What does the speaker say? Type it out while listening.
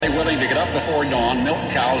up before dawn, milk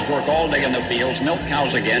cows, work all day in the fields, milk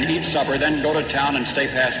cows again, eat supper, then go to town and stay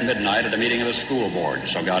past midnight at a meeting of the school board.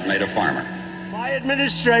 So God made a farmer. My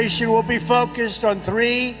administration will be focused on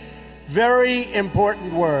three very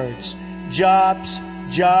important words: jobs,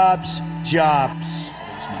 jobs, jobs. A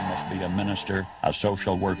policeman must be a minister, a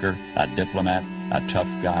social worker, a diplomat, a tough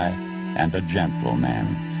guy, and a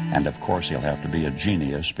gentleman. And of course he'll have to be a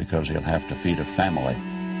genius because he'll have to feed a family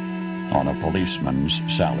on a policeman's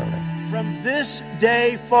salary. From this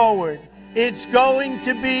day forward, it's going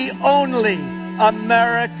to be only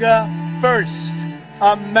America first.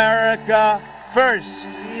 America first.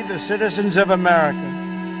 We, the citizens of America,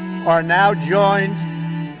 are now joined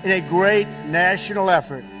in a great national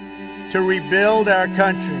effort to rebuild our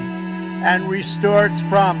country and restore its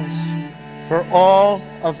promise for all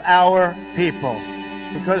of our people.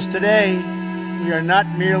 Because today, we are not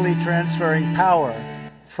merely transferring power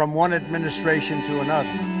from one administration to another,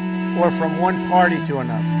 or from one party to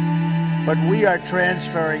another, but we are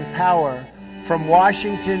transferring power from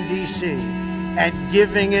Washington, D.C., and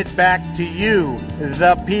giving it back to you,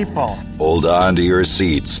 the people. Hold on to your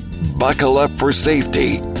seats. Buckle up for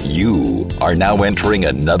safety. You are now entering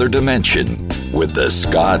another dimension with The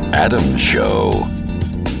Scott Adams Show.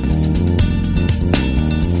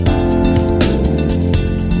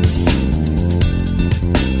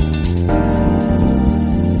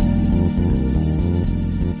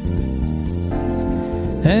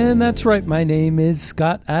 And that's right. My name is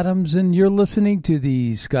Scott Adams, and you're listening to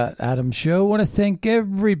the Scott Adams Show. I want to thank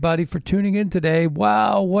everybody for tuning in today.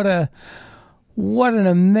 Wow, what an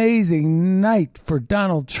amazing night for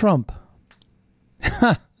Donald Trump.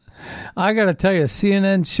 I got to tell you,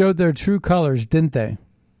 CNN showed their true colors, didn't they?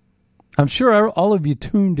 I'm sure all of you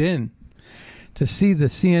tuned in to see the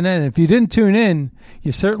CNN. If you didn't tune in,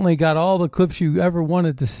 you certainly got all the clips you ever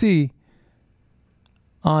wanted to see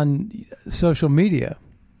on social media.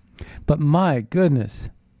 But my goodness,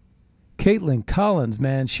 Kaitlan Collins,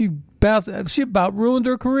 man, she about ruined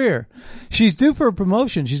her career. She's due for a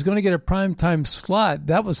promotion. She's going to get a primetime slot.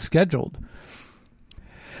 That was scheduled.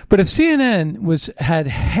 But if CNN had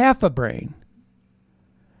half a brain,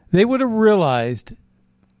 they would have realized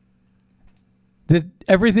that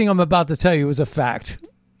everything I'm about to tell you is a fact.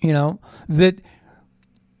 You know, that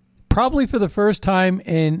probably for the first time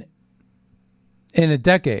in a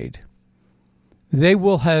decade, they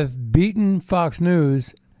will have beaten Fox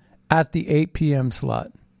News at the 8 p.m.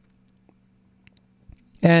 slot.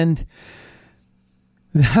 And,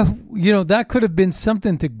 that could have been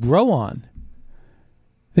something to grow on.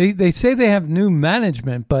 They say they have new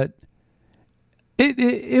management, but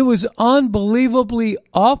it was unbelievably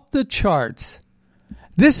off the charts.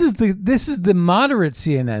 This is the moderate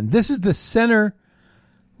CNN. This is the center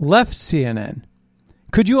left CNN.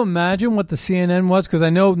 Could you imagine what the CNN was? Because I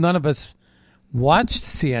know none of us watched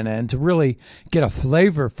CNN to really get a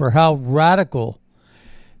flavor for how radical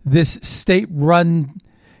this state-run,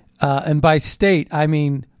 and by state, I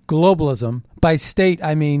mean globalism. By state,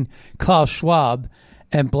 I mean Klaus Schwab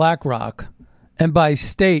and BlackRock. And by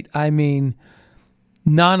state, I mean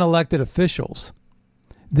non-elected officials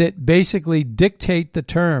that basically dictate the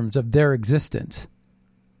terms of their existence.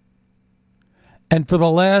 And for the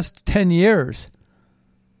last 10 years,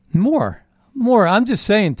 more, I'm just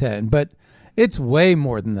saying 10, but it's way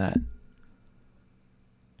more than that.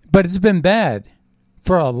 But it's been bad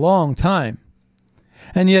for a long time.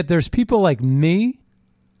 And yet there's people like me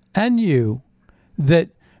and you that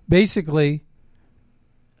basically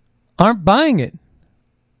aren't buying it.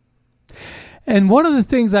 And one of the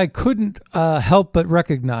things I couldn't help but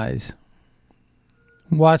recognize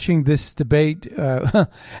watching this debate, and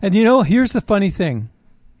here's the funny thing.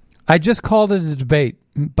 I just called it a debate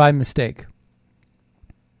by mistake.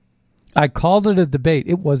 I called it a debate.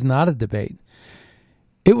 It was not a debate.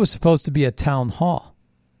 It was supposed to be a town hall.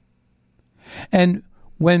 And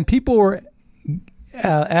when people were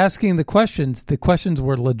asking the questions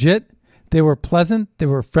were legit. They were pleasant. They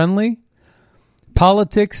were friendly.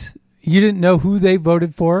 Politics, you didn't know who they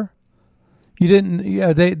voted for. You didn't.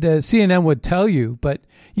 The CNN would tell you, but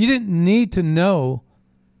you didn't need to know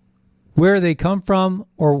where they come from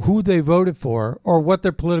or who they voted for or what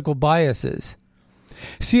their political bias is.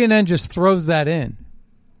 CNN just throws that in.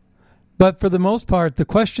 But for the most part, the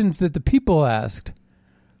questions that the people asked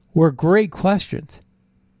were great questions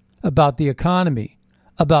about the economy,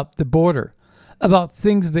 about the border, about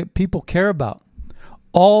things that people care about,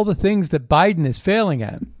 all the things that Biden is failing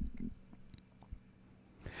at.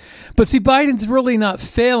 But see, Biden's really not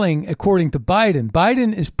failing according to Biden.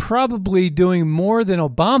 Biden is probably doing more than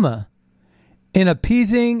Obama in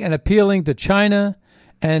appeasing and appealing to China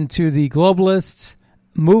and to the globalists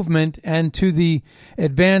movement and to the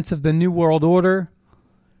advance of the New World Order,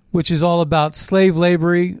 which is all about slave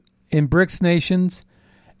labor in BRICS nations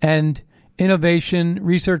and innovation,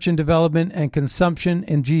 research and development, and consumption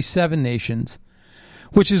in G7 nations,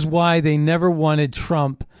 which is why they never wanted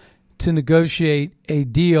Trump to negotiate a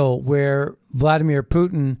deal where Vladimir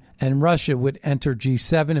Putin and Russia would enter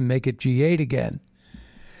G7 and make it G8 again.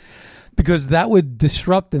 Because that would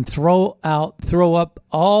disrupt and throw up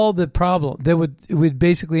all the problems. It would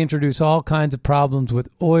basically introduce all kinds of problems with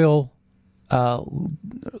oil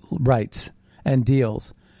rights and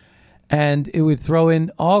deals. And it would throw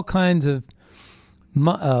in all kinds of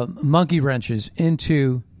monkey wrenches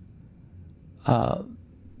into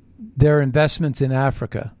their investments in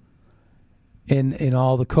Africa, in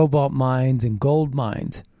all the cobalt mines and gold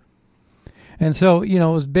mines. And so, it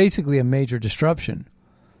was basically a major disruption.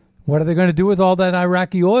 What are they going to do with all that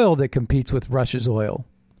Iraqi oil that competes with Russia's oil?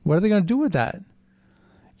 What are they going to do with that?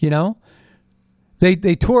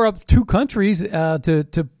 They tore up two countries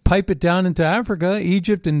to pipe it down into Africa.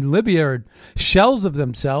 Egypt and Libya are shells of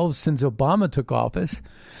themselves since Obama took office.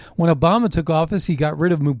 When Obama took office, he got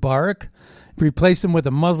rid of Mubarak, replaced him with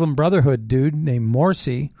a Muslim Brotherhood dude named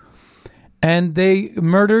Morsi, and they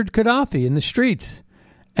murdered Gaddafi in the streets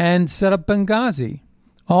and set up Benghazi,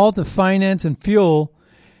 all to finance and fuel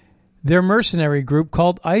their mercenary group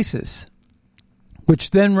called ISIS, which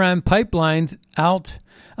then ran pipelines out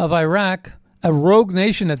of Iraq, a rogue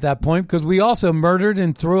nation at that point, because we also murdered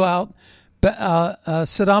and threw out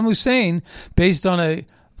Saddam Hussein based on a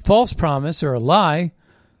false promise or a lie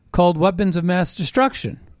called weapons of mass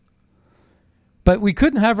destruction. But we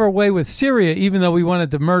couldn't have our way with Syria, even though we wanted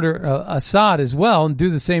to murder Assad as well and do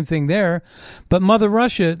the same thing there. But Mother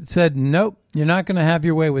Russia said, nope, you're not going to have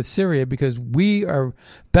your way with Syria because we are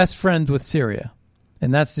best friends with Syria.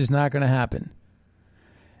 And that's just not going to happen.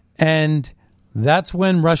 And that's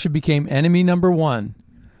when Russia became enemy number one.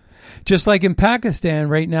 Just like in Pakistan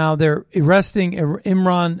right now, they're arresting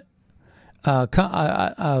Imran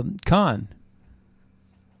Khan.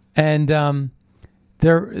 And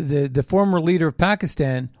the former leader of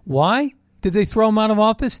Pakistan. Why did they throw him out of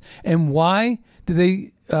office? And why did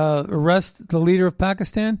they arrest the leader of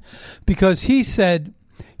Pakistan? Because he said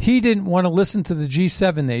he didn't want to listen to the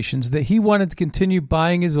G7 nations, that he wanted to continue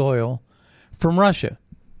buying his oil from Russia.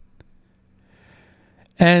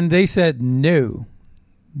 And they said, no,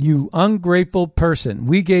 you ungrateful person.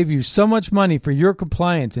 We gave you so much money for your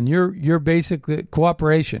compliance and your basic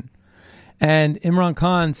cooperation. And Imran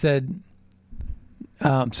Khan said,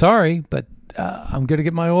 I'm sorry, but I'm going to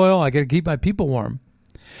get my oil. I got to keep my people warm.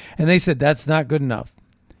 And they said, that's not good enough.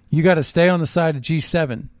 You got to stay on the side of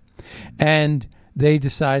G7. And they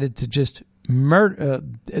decided to just murder.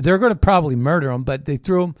 They're going to probably murder him, but they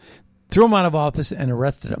threw him out of office and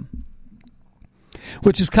arrested him.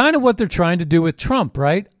 Which is kind of what they're trying to do with Trump,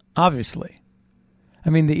 right? Obviously. I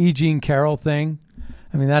mean, the E. Jean Carroll thing.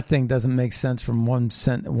 I mean, that thing doesn't make sense from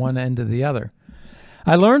one end to the other.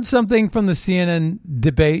 I learned something from the CNN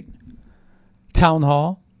debate town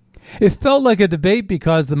hall. It felt like a debate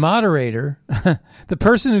because the moderator, the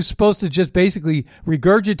person who's supposed to just basically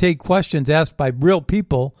regurgitate questions asked by real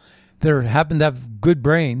people that happen to have good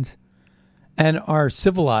brains and are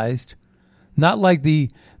civilized, not like the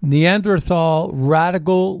Neanderthal,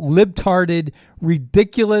 radical, libtarded,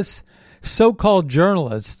 ridiculous so-called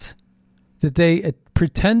journalists that they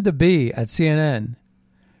pretend to be at CNN,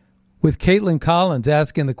 with Kaitlan Collins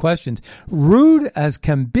asking the questions, rude as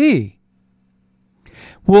can be,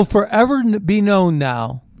 will forever be known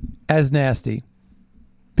now as nasty.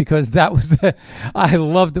 Because that was I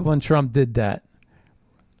loved it when Trump did that.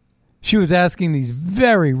 She was asking these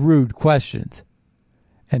very rude questions.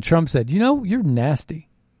 And Trump said, you're nasty.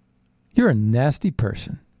 You're a nasty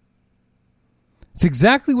person. It's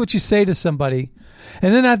exactly what you say to somebody.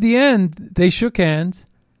 And then at the end, they shook hands.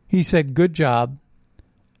 He said, good job.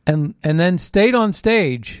 And then stayed on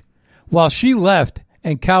stage while she left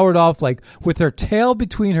and cowered off like with her tail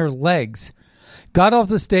between her legs. Got off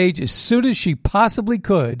the stage as soon as she possibly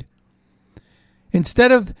could.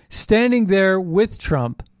 Instead of standing there with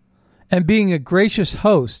Trump and being a gracious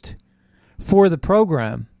host for the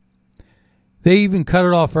program, they even cut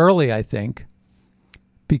it off early, I think,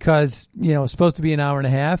 because, it's supposed to be an hour and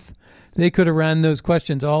a half. They could have ran those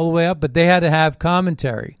questions all the way up, but they had to have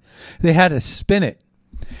commentary. They had to spin it.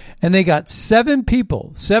 And they got 7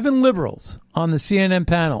 liberals on the CNN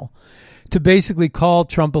panel to basically call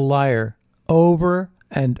Trump a liar over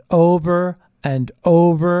and over and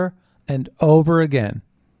over and over again.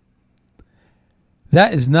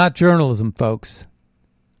 That is not journalism, folks.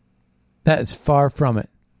 That is far from it.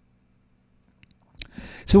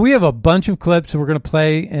 So we have a bunch of clips that we're going to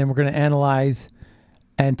play and we're going to analyze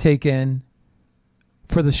and take in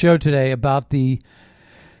for the show today about the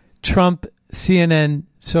Trump CNN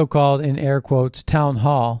so-called, in air quotes, town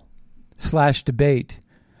hall / debate.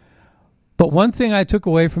 But one thing I took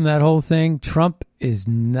away from that whole thing, it's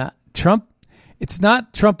not Trump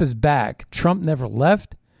is back. Trump never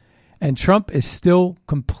left, and Trump is still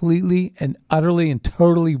completely and utterly and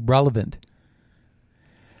totally relevant.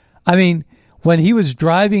 I mean, when he was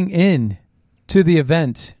driving in to the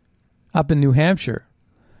event up in New Hampshire,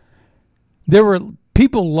 there were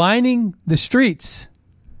people lining the streets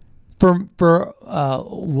for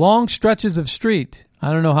long stretches of street.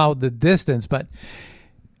 I don't know how the distance, but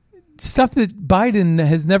stuff that Biden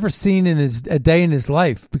has never seen in a day in his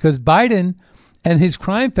life, because Biden and his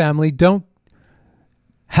crime family don't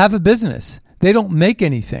have a business. They don't make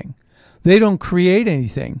anything. They don't create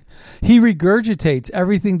anything. He regurgitates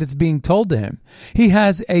everything that's being told to him. He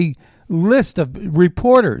has a list of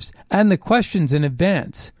reporters and the questions in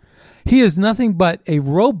advance. He is nothing but a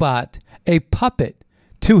robot, a puppet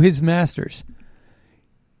to his masters.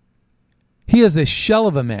 He is a shell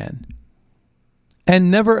of a man.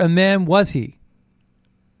 And never a man was he.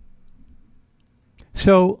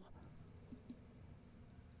 So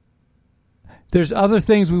there's other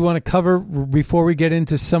things we want to cover before we get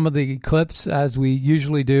into some of the clips, as we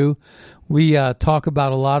usually do. We talk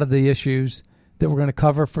about a lot of the issues that we're going to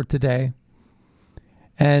cover for today.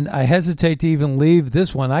 And I hesitate to even leave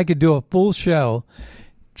this one. I could do a full show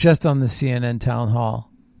just on the CNN town hall.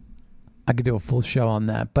 I could do a full show on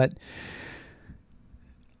that. But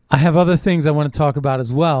I have other things I want to talk about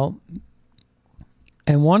as well.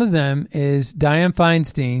 And one of them is Dianne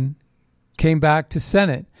Feinstein came back to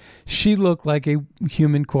Senate. She looked like a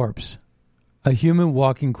human corpse, a human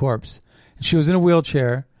walking corpse. And she was in a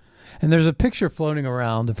wheelchair. And there's a picture floating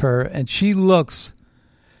around of her. And she looks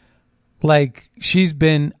like she's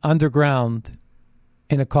been underground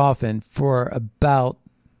in a for about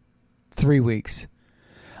 3 weeks.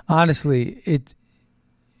 Honestly,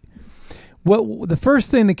 the first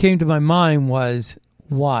thing that came to my mind was,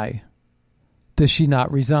 why does she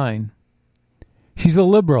not resign? She's a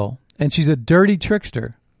liberal and she's a dirty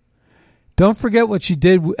trickster. Don't forget what she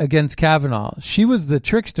did against Kavanaugh. She was the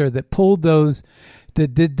trickster that pulled those,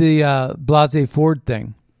 that did the Blasey Ford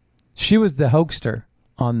thing. She was the hoaxer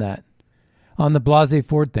on that, on the Blasey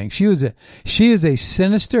Ford thing. She is a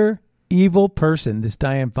sinister, evil person, this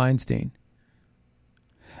Dianne Feinstein.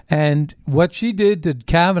 And what she did to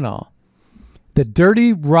Kavanaugh, the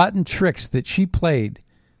dirty, rotten tricks that she played,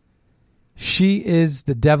 she is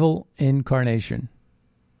the devil incarnation.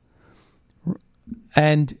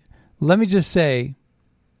 And let me just say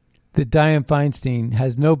that Dianne Feinstein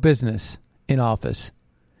has no business in office.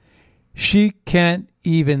 She can't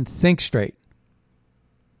even think straight.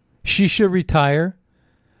 She should retire.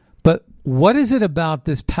 But what is it about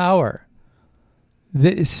this power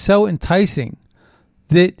that is so enticing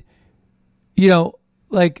that, you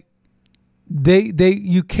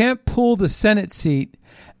can't pull the Senate seat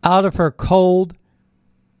out of her cold,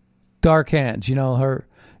 dark hands, her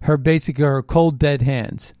cold, dead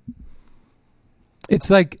hands. It's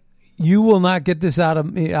like, you will not get this out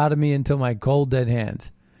of me until my cold, dead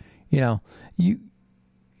hands. They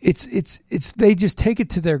just take it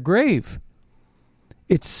to their grave.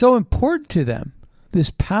 It's so important to them, this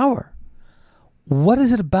power. What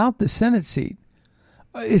is it about the Senate seat?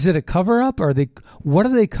 Is it a cover-up? What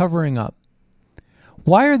are they covering up?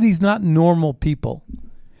 Why are these not normal people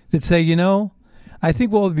that say, I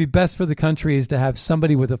think what would be best for the country is to have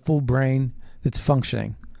somebody with a full brain that's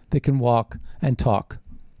functioning, that can walk and talk.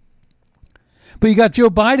 But you got Joe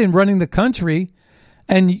Biden running the country,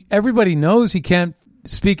 and everybody knows he can't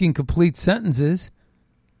speak in complete sentences.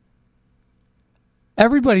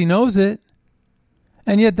 Everybody knows it.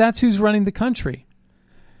 And yet that's who's running the country.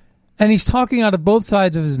 And he's talking out of both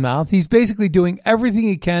sides of his mouth. He's basically doing everything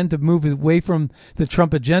he can to move away from the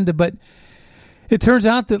Trump agenda. But it turns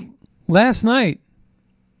out that last night,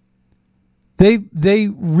 they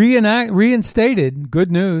reinstated,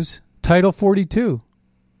 good news, Title 42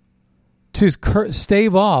 to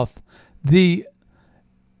stave off the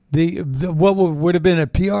what would have been a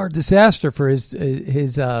PR disaster for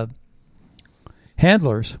his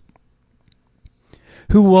handlers,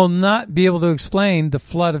 who will not be able to explain the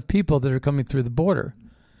flood of people that are coming through the border.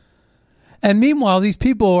 And meanwhile, these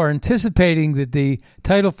people are anticipating that the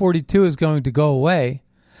Title 42 is going to go away.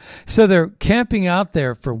 So they're camping out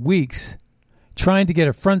there for weeks, trying to get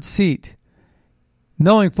a front seat,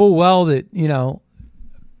 knowing full well that,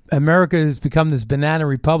 America has become this banana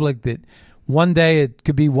republic that one day it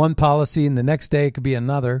could be one policy and the next day it could be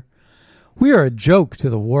another. We are a joke to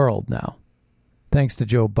the world now, thanks to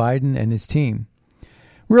Joe Biden and his team.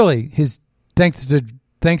 Really, thanks to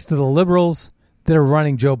the liberals that are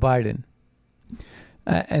running Joe Biden.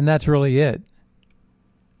 And that's really it.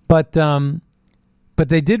 But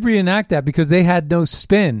they did reenact that because they had no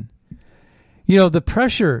spin. You know, the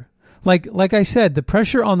pressure, like I said, the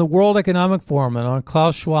pressure on the World Economic Forum and on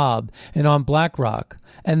Klaus Schwab and on BlackRock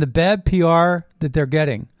and the bad PR that they're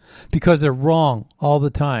getting because they're wrong all the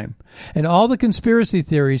time. And all the conspiracy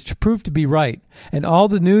theories proved to be right. And all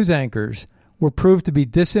the news anchors were proved to be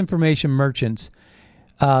disinformation merchants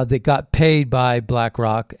that got paid by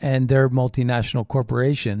BlackRock and their multinational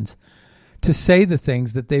corporations to say the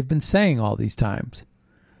things that they've been saying all these times.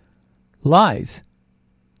 Lies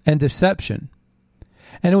and deception.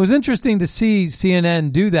 And it was interesting to see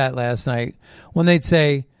CNN do that last night when they'd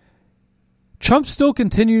say, Trump still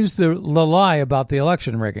continues the lie about the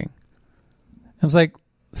election rigging. I was like,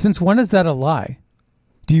 since when is that a lie?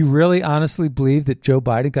 Do you really honestly believe that Joe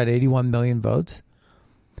Biden got 81 million votes?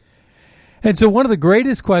 And so one of the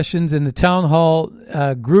greatest questions in the town hall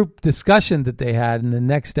group discussion that they had in the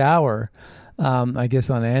next hour, I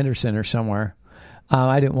guess on Anderson or somewhere,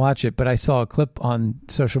 I didn't watch it, but I saw a clip on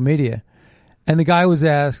social media. And the guy was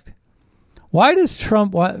asked, why do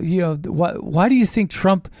you think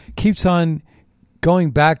Trump keeps on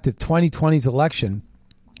going back to 2020's election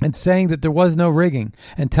and saying that there was no rigging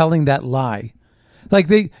and telling that lie? Like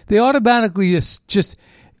they automatically just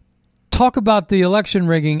talk about the election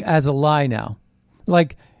rigging as a lie now.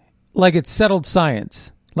 Like it's settled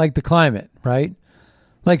science, like the climate, right?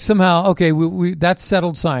 Like somehow, okay, we that's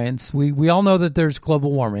settled science. We all know that there's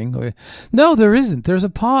global warming. No, there isn't. There's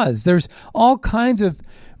a pause. There's all kinds of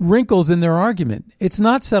wrinkles in their argument. It's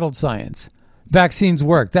not settled science. Vaccines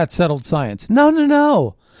work. That's settled science.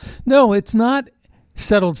 No, it's not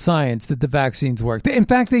settled science that the vaccines work. In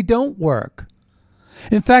fact, they don't work.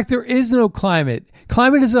 In fact, there is no climate.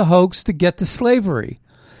 Climate is a hoax to get to slavery.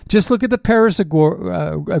 Just look at the Paris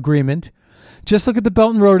Agreement. Just look at the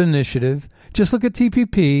Belt and Road Initiative. Just look at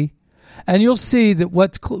TPP, and you'll see that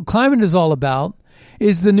what climate is all about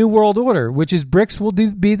is the New World Order, which is BRICS will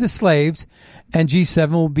be the slaves and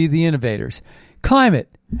G7 will be the innovators. Climate.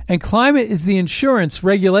 And climate is the insurance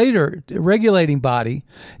regulating body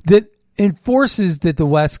that enforces that the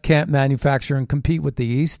West can't manufacture and compete with the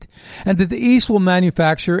East, and that the East will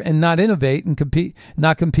manufacture and not innovate and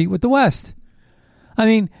not compete with the West. I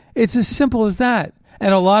mean, it's as simple as that.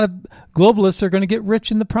 And a lot of globalists are going to get rich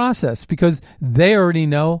in the process because they already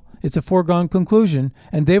know it's a foregone conclusion,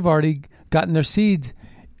 and they've already gotten their seeds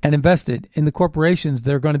and invested in the corporations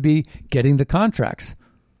that are going to be getting the contracts.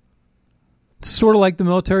 It's sort of like the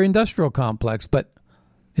military-industrial complex, but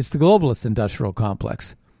it's the globalist industrial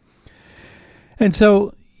complex. And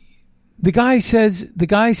so the guy says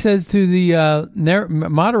to the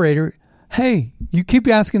moderator, "Hey, you keep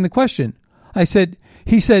asking the question."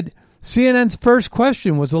 He said, CNN's first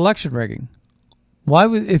question was election rigging. Why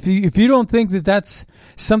would if you don't think that that's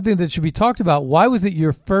something that should be talked about, why was it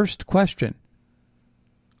your first question?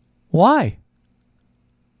 Why?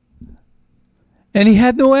 And he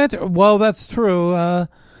had no answer. Well, that's true. It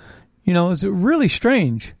was really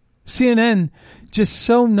strange. CNN just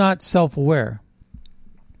so not self-aware.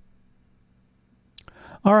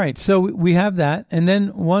 All right, so we have that. And then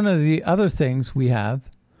one of the other things we have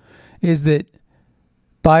is that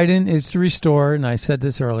Biden is to restore, and I said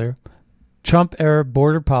this earlier, Trump-era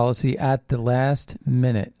border policy at the last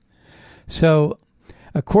minute. So,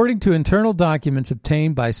 according to internal documents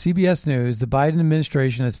obtained by CBS News, the Biden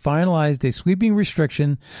administration has finalized a sweeping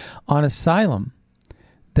restriction on asylum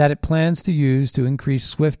that it plans to use to increase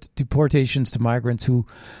swift deportations to migrants who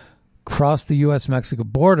cross the U.S.-Mexico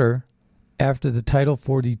border after the Title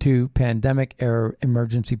 42 pandemic-era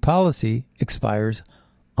emergency policy expires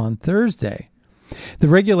on Thursday. The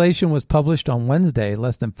regulation was published on Wednesday,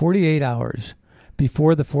 less than 48 hours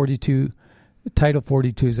before the Title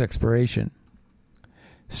 42's expiration.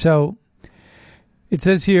 So it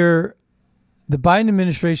says here, the Biden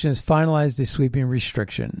administration has finalized a sweeping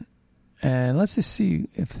restriction. And let's just see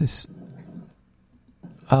if this...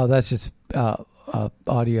 Oh, that's just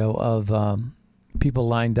audio of people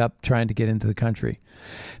lined up trying to get into the country.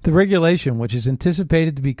 The regulation, which is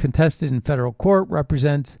anticipated to be contested in federal court,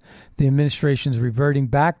 represents the administration's reverting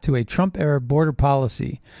back to a Trump-era border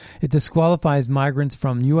policy. It disqualifies migrants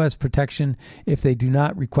from U.S. protection if they do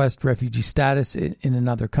not request refugee status in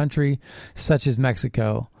another country, such as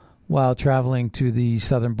Mexico, while traveling to the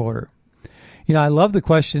southern border. I love the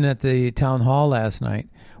question at the town hall last night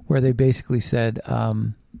where they basically said,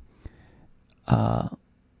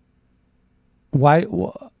 why...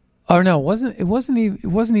 Oh no, it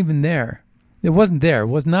wasn't even there. It wasn't there. It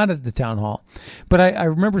was not at the town hall. But I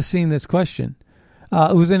remember seeing this question.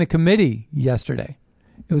 It was in a committee yesterday.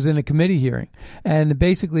 It was in a committee hearing, and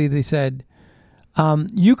basically they said,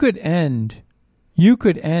 you could end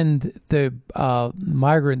the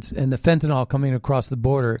migrants and the fentanyl coming across the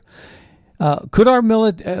border. Could our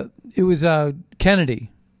it was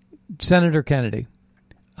Kennedy, Senator Kennedy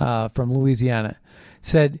from Louisiana,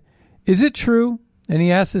 said, is it true? And he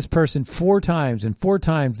asked this person 4 times, and 4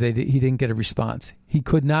 times he didn't get a response. He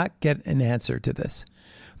could not get an answer to this.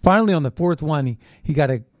 Finally, on the 4th one, he got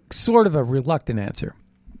a sort of a reluctant answer.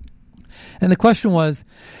 And the question was,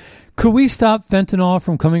 could we stop fentanyl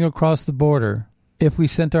from coming across the border if we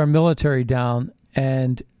sent our military down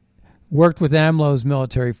and worked with AMLO's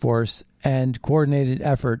military force and coordinated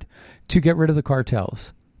effort to get rid of the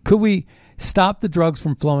cartels? Could we stop the drugs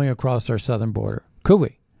from flowing across our southern border? Could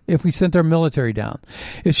we? If we sent our military down?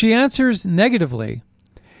 If she answers negatively,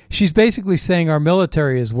 she's basically saying our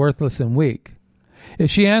military is worthless and weak. If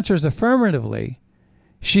she answers affirmatively,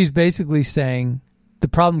 she's basically saying the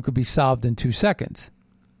problem could be solved in 2 seconds.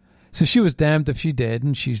 So she was damned if she did,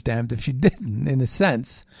 and she's damned if she didn't, in a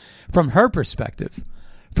sense, from her perspective.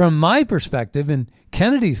 From my perspective and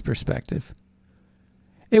Kennedy's perspective,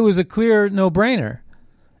 it was a clear no-brainer.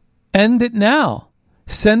 End it now.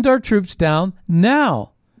 Send our troops down now.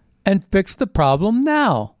 And fix the problem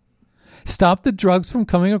now. Stop the drugs from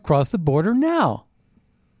coming across the border now.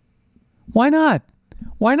 Why not?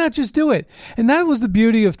 Why not just do it? And that was the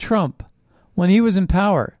beauty of Trump when he was in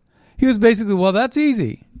power. He was basically, well, that's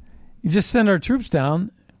easy. You just send our troops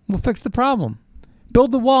down, we'll fix the problem.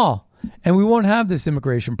 Build the wall, and we won't have this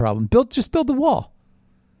immigration problem. Just build the wall.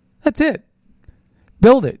 That's it.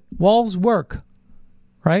 Build it. Walls work,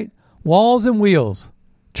 right? Walls and wheels,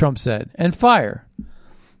 Trump said, and fire.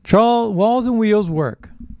 Walls and wheels work.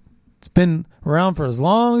 It's been around for as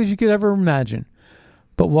long as you could ever imagine.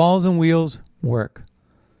 But walls and wheels work.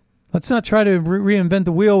 Let's not try to reinvent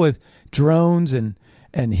the wheel with drones and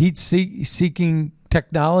heat-seeking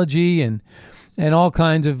technology and all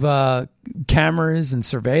kinds of cameras and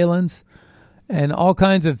surveillance and all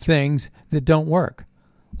kinds of things that don't work.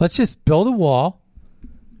 Let's just build a wall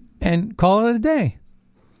and call it a day.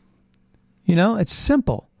 You know, it's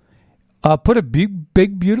simple. Put a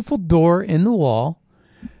big, beautiful door in the wall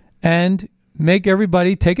and make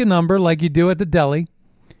everybody take a number like you do at the deli.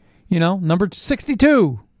 You know, number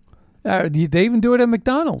 62. They even do it at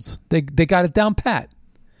McDonald's. They got it down pat.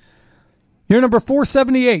 You're number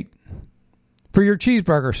 478 for your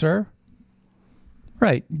cheeseburger, sir.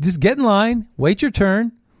 Right. Just get in line, wait your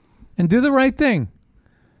turn, and do the right thing.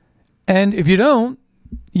 And if you don't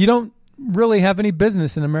really have any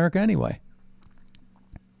business in America anyway.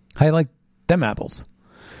 I like them apples.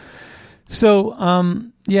 So,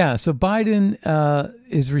 so Biden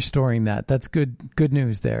is restoring that. That's good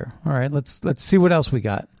news there. All right, let's see what else we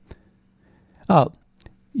got. Oh,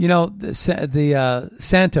 you know, the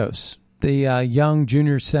Santos, the young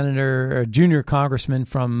junior senator or junior congressman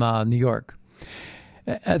from New York.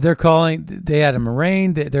 They had him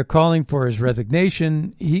arraigned. They're calling for his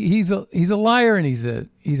resignation. He's a liar, and he's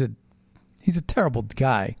a terrible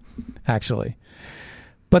guy, actually.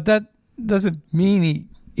 But that doesn't mean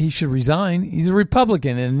he should resign. He's a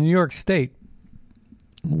Republican in New York State.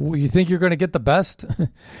 You think you're going to get the best?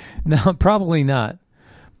 No, probably not.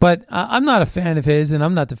 But I'm not a fan of his, and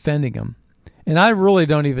I'm not defending him. And I really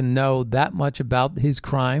don't even know that much about his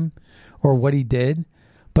crime or what he did.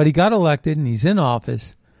 But he got elected, and he's in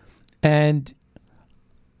office, and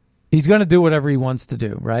he's going to do whatever he wants to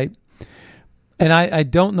do, right? And I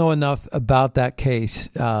don't know enough about that case.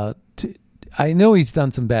 I know he's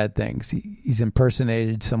done some bad things. He's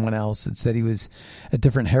impersonated someone else and said he was a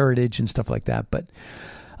different heritage and stuff like that.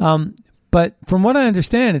 But from what I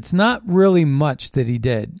understand, it's not really much that he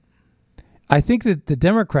did. I think that the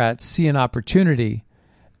Democrats see an opportunity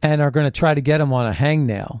and are going to try to get him on a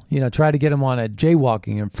hangnail, try to get him on a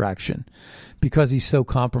jaywalking infraction because he's so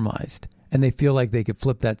compromised and they feel like they could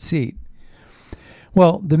flip that seat.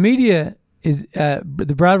 Well, the media is,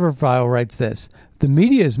 the Bradford File writes this. The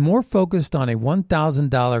media is more focused on a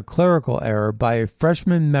 $1,000 clerical error by a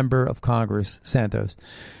freshman member of Congress, Santos,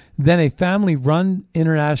 than a family-run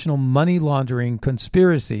international money laundering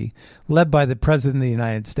conspiracy led by the President of the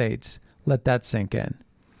United States. Let that sink in.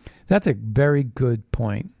 That's a very good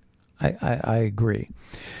point. I agree.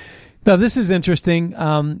 Now, this is interesting.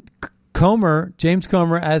 James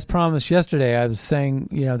Comer, as promised yesterday, I was saying,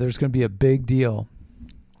 there's going to be a big deal.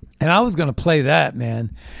 And I was going to play that,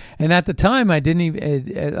 man. And at the time, I didn't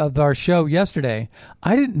even, of our show yesterday,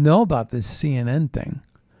 I didn't know about this CNN thing.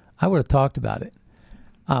 I would have talked about it.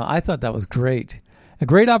 I thought that was great. A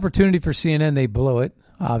great opportunity for CNN. They blew it,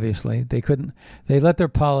 obviously. They couldn't. They let their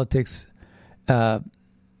politics,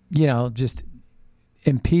 just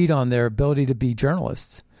impede on their ability to be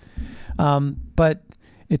journalists. But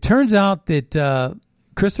it turns out that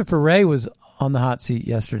Christopher Wray was on the hot seat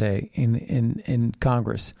yesterday in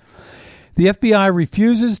Congress. The FBI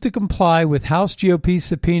refuses to comply with House GOP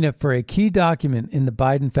subpoena for a key document in the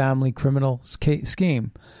Biden family criminal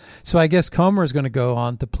scheme. So I guess Comer is going to go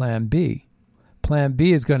on to Plan B. Plan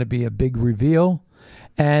B is going to be a big reveal.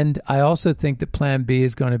 And I also think that Plan B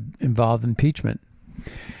is going to involve impeachment.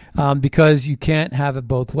 Because you can't have it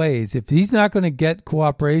both ways. If he's not going to get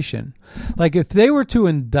cooperation, like if they were to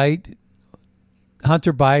indict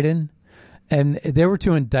Hunter Biden and they were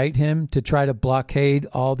to indict him to try to blockade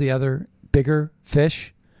all the other bigger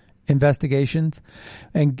fish investigations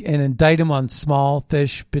and indict him on small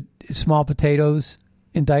fish, small potatoes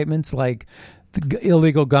indictments like the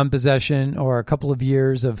illegal gun possession or a couple of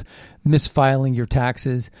years of misfiling your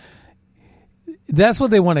taxes, that's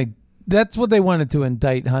what they want to. That's what they wanted to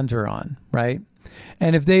indict Hunter on, right?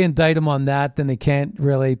 And if they indict him on that, then they can't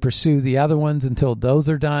really pursue the other ones until those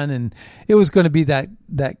are done. And it was going to be that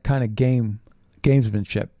kind of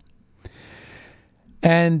gamesmanship.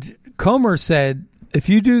 And Comer said, if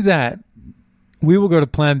you do that, we will go to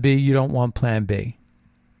Plan B. You don't want Plan B.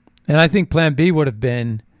 And I think Plan B would have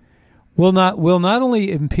been, will not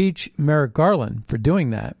only impeach Merrick Garland for doing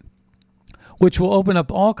that, which will open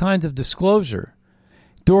up all kinds of disclosure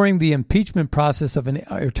during the impeachment process of an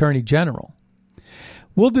attorney general.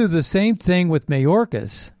 We'll do the same thing with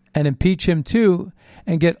Mayorkas and impeach him too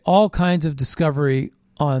and get all kinds of discovery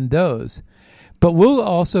on those. But we'll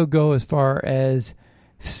also go as far as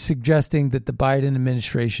suggesting that the Biden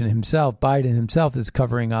administration himself, Biden himself, is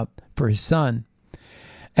covering up for his son.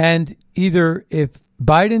 And either if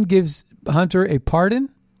Biden gives Hunter a pardon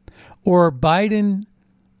or Biden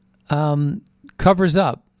covers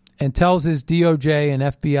up and tells his DOJ and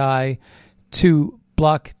FBI to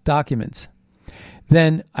block documents,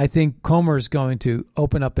 then I think Comer is going to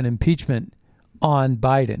open up an impeachment on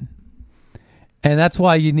Biden. And that's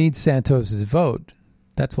why you need Santos's vote.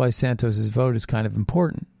 That's why Santos's vote is kind of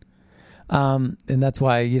important. And that's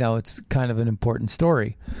why, it's kind of an important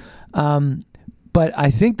story. But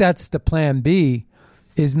I think that's the Plan B,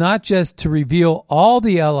 is not just to reveal all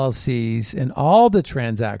the LLCs and all the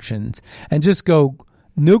transactions and just go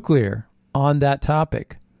nuclear on that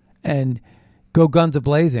topic and go guns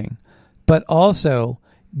a-blazing, but also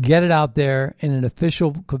get it out there in an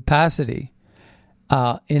official capacity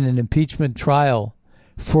in an impeachment trial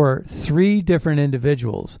for 3 different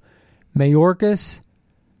individuals: Mayorkas,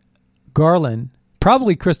 Garland,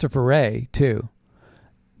 probably Christopher Wray too,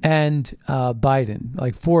 and Biden,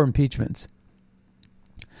 like 4 impeachments.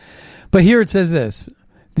 But here it says this: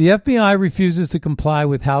 the FBI refuses to comply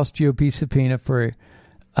with House GOP subpoena for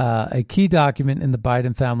a key document in the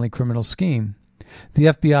Biden family criminal scheme. The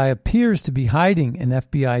FBI appears to be hiding an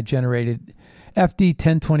FBI-generated FD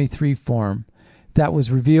 1023 form that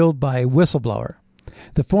was revealed by a whistleblower.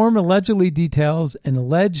 The form allegedly details an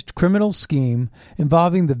alleged criminal scheme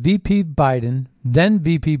involving the then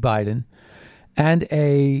VP Biden, and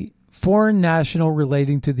a foreign national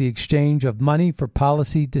relating to the exchange of money for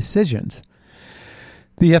policy decisions.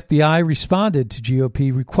 The FBI responded to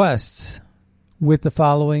GOP requests with the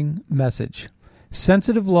following message: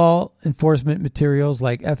 sensitive law enforcement materials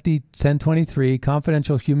like FD 1023,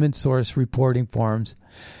 confidential human source reporting forms,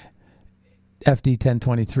 FD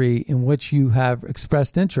 1023, in which you have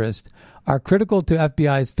expressed interest, are critical to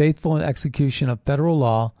FBI's faithful execution of federal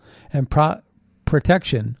law and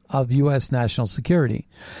protection of U.S. national security.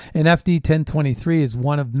 And FD 1023 is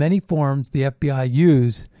one of many forms the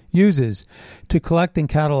FBI uses to collect and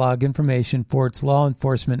catalog information for its law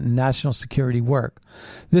enforcement and national security work.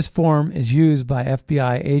 This form is used by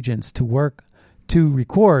FBI agents to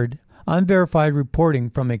record unverified reporting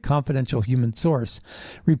from a confidential human source.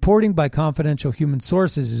 Reporting by confidential human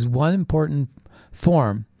sources is one important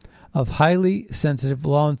form of highly sensitive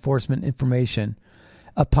law enforcement information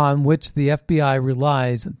upon which the FBI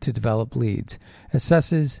relies to develop leads,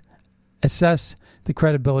 assess the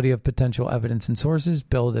credibility of potential evidence and sources,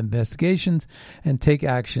 build investigations, and take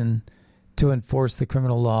action to enforce the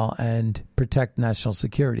criminal law and protect national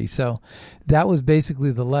security. So that was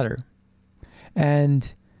basically the letter.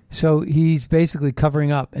 And so he's basically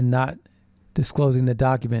covering up and not disclosing the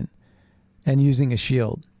document and using a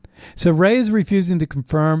shield. So Wray is refusing to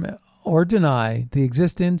confirm or deny the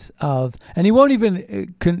existence of, and he won't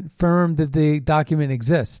even confirm that the document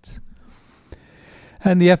exists.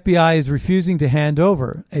 And the FBI is refusing to hand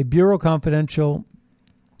over a Bureau confidential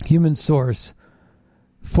human source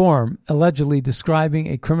form allegedly describing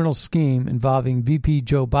a criminal scheme involving VP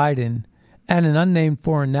Joe Biden and an unnamed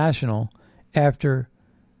foreign national after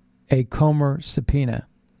a Comer subpoena.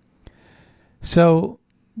 So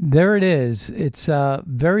there it is. It's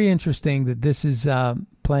very interesting that this is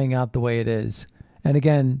playing out the way it is. And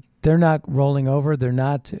again, they're not rolling over. They're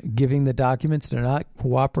not giving the documents. They're not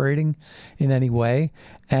cooperating in any way.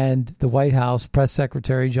 And the White House press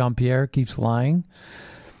secretary, Jean-Pierre, keeps lying.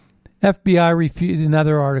 FBI refused,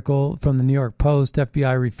 another article from the New York Post,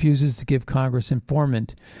 FBI refuses to give Congress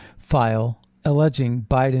informant file alleging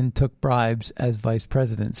Biden took bribes as vice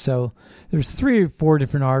president. So there's 3 or 4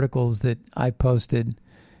 different articles that I posted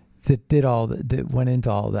that did all that went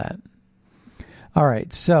into all that. All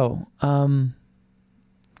right, so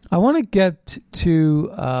I want to get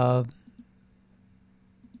to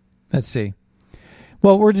let's see.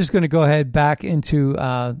 Well, we're just going to go ahead back into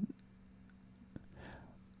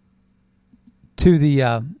to the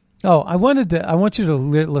I want you to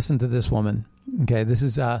listen to this woman. Okay, this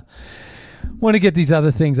is want to get these other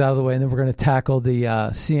things out of the way, and then we're going to tackle the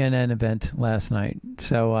CNN event last night.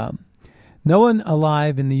 So no one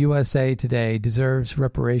alive in the USA today deserves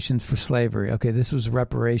reparations for slavery. Okay, this was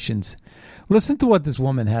reparations. Listen to what this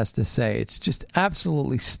woman has to say. It's just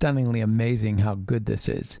absolutely stunningly amazing how good this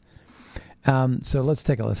is. So let's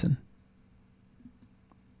take a listen.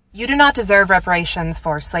 You do not deserve reparations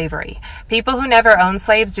for slavery. People who never owned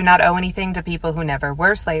slaves do not owe anything to people who never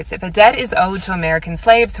were slaves. If a debt is owed to American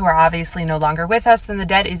slaves who are obviously no longer with us, then the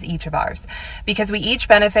debt is each of ours. Because we each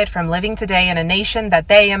benefit from living today in a nation that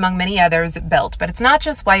they, among many others, built. But it's not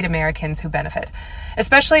just white Americans who benefit.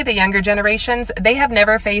 Especially the younger generations, they have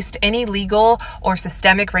never faced any legal or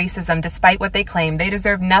systemic racism despite what they claim. They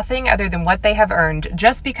deserve nothing other than what they have earned.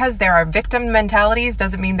 Just because there are victim mentalities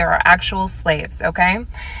doesn't mean there are actual slaves, okay?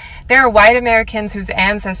 There are white Americans whose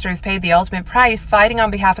ancestors paid the ultimate price fighting on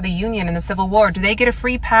behalf of the Union in the Civil War. Do they get a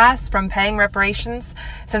free pass from paying reparations?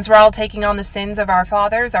 Since we're all taking on the sins of our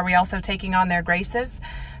fathers, are we also taking on their graces?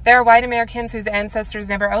 There are white Americans whose ancestors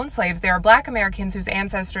never owned slaves. There are black Americans whose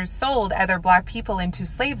ancestors sold other black people into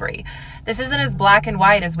slavery. This isn't as black and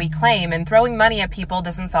white as we claim, and throwing money at people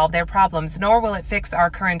doesn't solve their problems, nor will it fix our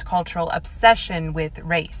current cultural obsession with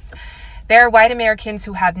race. There are white Americans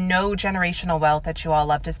who have no generational wealth that you all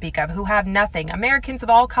love to speak of, who have nothing. Americans of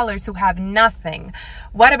all colors who have nothing.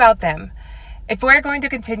 What about them? If we're going to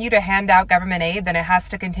continue to hand out government aid, then it has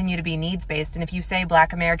to continue to be needs-based. And if you say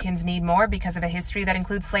black Americans need more because of a history that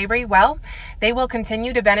includes slavery, well, they will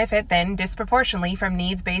continue to benefit then disproportionately from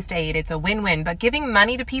needs-based aid. It's a win-win. But giving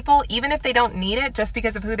money to people, even if they don't need it, just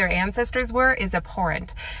because of who their ancestors were, is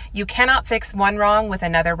abhorrent. You cannot fix one wrong with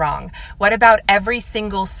another wrong. What about every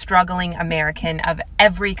single struggling American of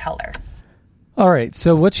every color? All right,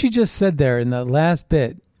 so what she just said there in the last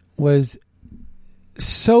bit was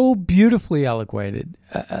so beautifully eloquated.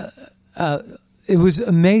 It was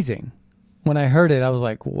amazing. When I heard it, I was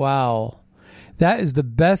like, wow, that is the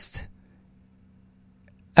best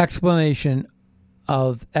explanation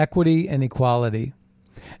of equity and equality.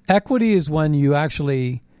 Equity is when you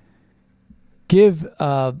actually give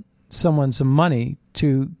someone some money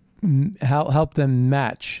to help them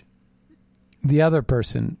match the other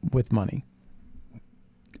person with money.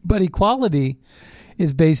 But equality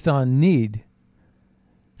is based on need.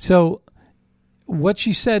 So what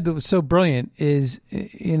she said that was so brilliant is,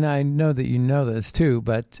 and I know that you know this too,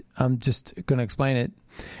 but I'm just going to explain it,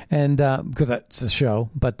 and because that's the show.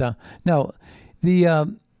 But no,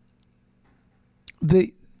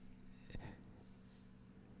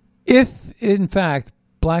 if in fact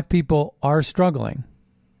black people are struggling,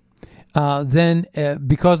 then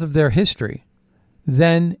because of their history,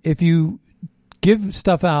 then if you give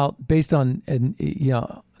stuff out based on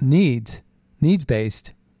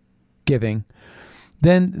needs-based giving,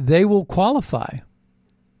 then they will qualify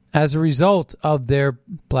as a result of their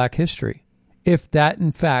black history. If that,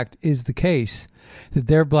 in fact, is the case, that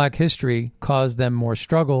their black history caused them more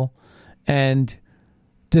struggle and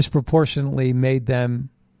disproportionately made them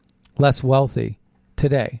less wealthy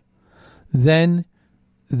today, then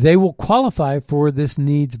they will qualify for this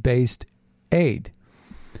needs-based aid.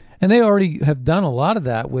 And they already have done a lot of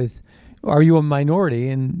that with, are you a minority?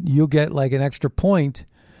 And you'll get like an extra point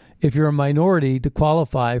if you're a minority to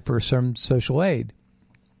qualify for some social aid,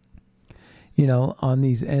 on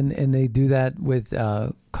these. And they do that with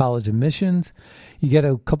college admissions. You get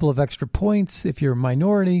a couple of extra points if you're a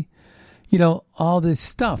minority, all this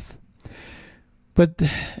stuff. But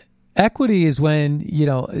equity is when,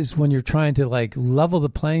 you're trying to like level the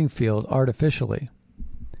playing field artificially.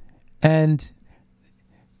 And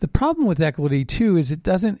the problem with equity too is it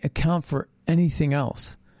doesn't account for anything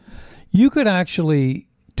else. You could actually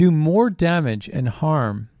do more damage and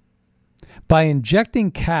harm by injecting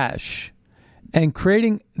cash and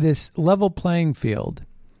creating this level playing field.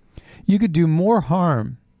 You could do more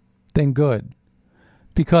harm than good,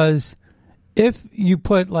 because if you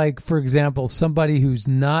put, like, for example, somebody who's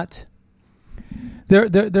not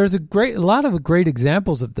there's a lot of great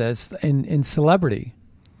examples of this in celebrity.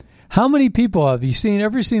 How many people have you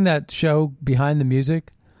ever seen that show Behind the Music?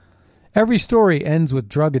 Every story ends with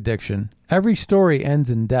drug addiction. Every story ends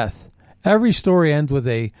in death. Every story ends with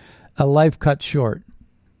a life cut short.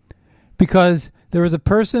 Because there was a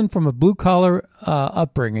person from a blue-collar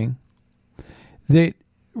upbringing that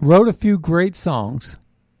wrote a few great songs,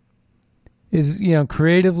 is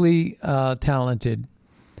creatively talented,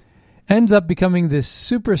 ends up becoming this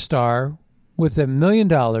superstar with $1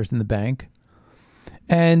 million in the bank,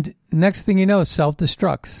 and next thing you know,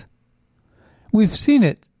 self-destructs. We've seen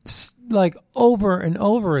it like over and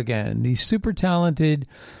over again. These super talented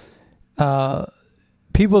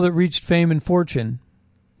people that reached fame and fortune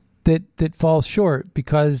that fall short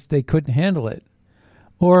because they couldn't handle it,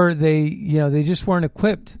 or they just weren't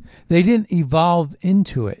equipped. They didn't evolve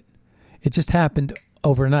into it. It just happened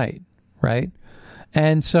overnight, right?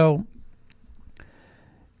 And so,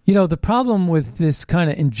 the problem with this kind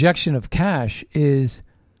of injection of cash is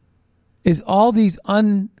all these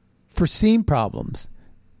unforeseen problems,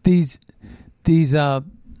 these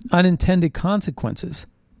unintended consequences.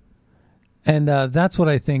 And that's what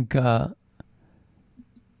I think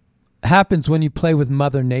happens when you play with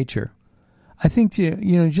Mother Nature. I think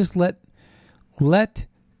just let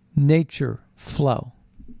nature flow.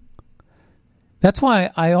 That's why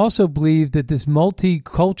I also believe that this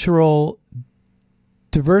multicultural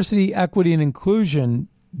diversity, equity, and inclusion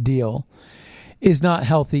deal is not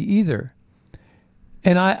healthy either.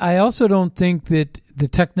 And I also don't think that the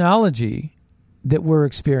technology that we're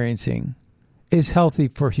experiencing is healthy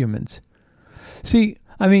for humans. See,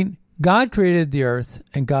 I mean, God created the earth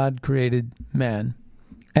and God created man,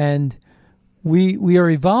 and we are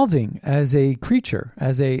evolving as a creature,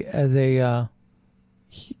 as a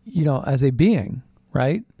being,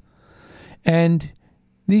 right? And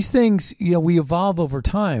these things, we evolve over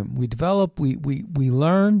time. We develop, we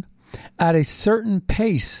learn at a certain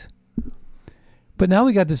pace. But now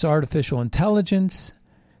we got this artificial intelligence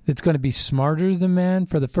that's going to be smarter than man.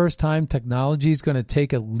 For the first time, technology is going to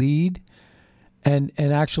take a lead and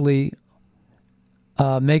actually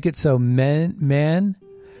make it so man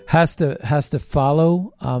has to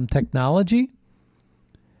follow technology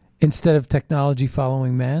instead of technology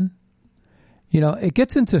following man. It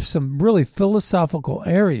gets into some really philosophical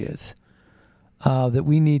areas that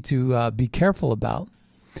we need to be careful about.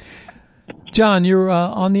 John, you're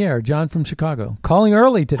on the air. John from Chicago, calling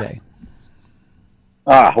early today.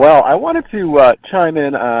 Well, I wanted to chime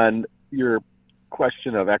in on your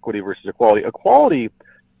question of equity versus equality. Equality,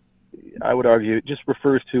 I would argue, just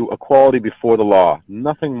refers to equality before the law,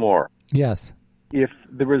 nothing more. Yes. If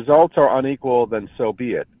the results are unequal, then so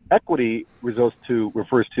be it. Equity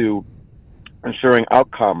refers to ensuring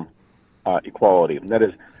outcome equality, and that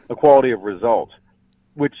is equality of results,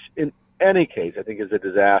 which in any case I think is a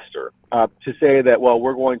disaster. To say that, well,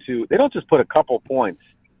 they don't just put a couple points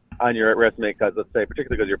on your resume because, let's say,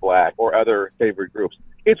 particularly because you're black or other favored groups.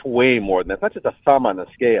 It's way more than that. It's not just a thumb on the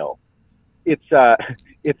scale. It's a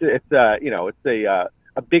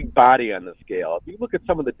big body on the scale. If you look at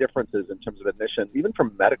some of the differences in terms of admission, even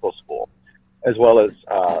from medical school, as well as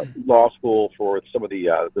law school for some of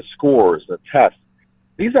the scores, the tests,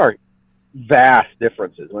 these are vast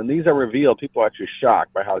differences. When these are revealed, people are actually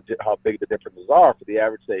shocked by how big the differences are for the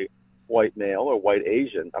average, say, white male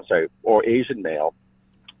or Asian male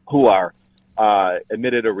who are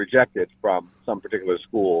admitted or rejected from some particular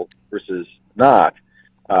school versus not,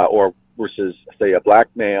 or versus, say, a black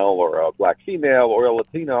male or a black female or a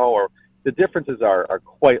Latino, or the differences are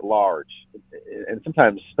quite large and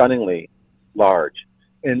sometimes stunningly large.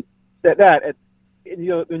 And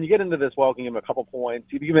when you get into this, well, can you give them a couple points?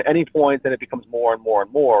 If you give them any point, then it becomes more and more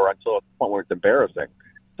and more until a point where it's embarrassing.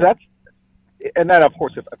 So that of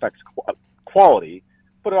course affects quality,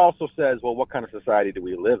 but it also says, well, what kind of society do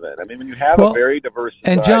we live in? I mean, when you have a very diverse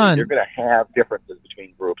society, John, you're going to have differences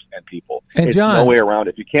between groups and people. And There's no way around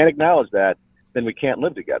it. If you can't acknowledge that, then we can't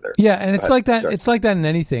live together. Yeah, and it's like that. It's like that in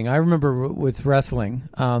anything. I remember with wrestling.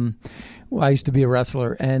 I used to be a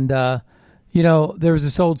wrestler, and there was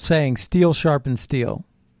this old saying, "Steel sharpens steel."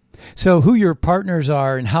 So who your partners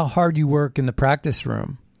are and how hard you work in the practice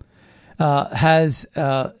room has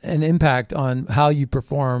an impact on how you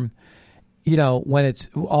perform. When it's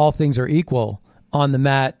all things are equal on the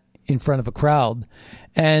mat in front of a crowd,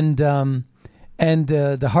 and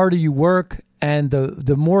the harder you work And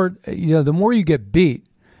the more, the more you get beat,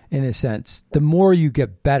 in a sense, the more you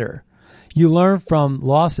get better. You learn from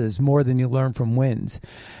losses more than you learn from wins.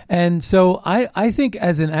 And so I think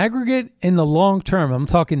as an aggregate in the long term, I'm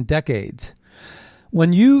talking decades,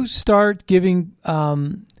 when you start giving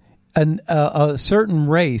a certain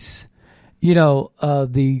race,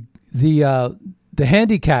 the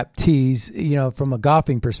handicap tees, from a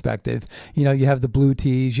golfing perspective, you have the blue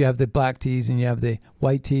tees, you have the black tees, and you have the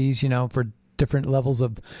white tees, for different levels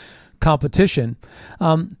of competition.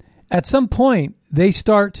 At some point, they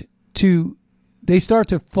start to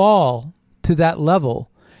fall to that level,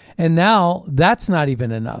 and now that's not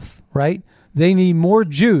even enough, right? They need more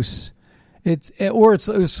juice. It's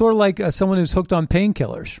sort of like someone who's hooked on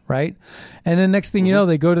painkillers, right? And then next thing you know,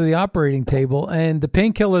 they go to the operating table, and the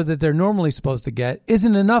painkiller that they're normally supposed to get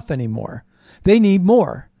isn't enough anymore. They need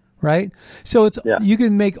more, right? So you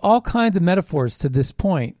can make all kinds of metaphors to this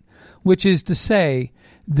point, which is to say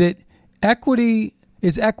that equity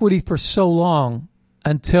is equity for so long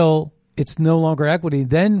until it's no longer equity.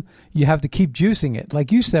 Then you have to keep juicing it,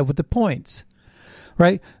 like you said with the points,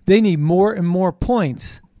 right? They need more and more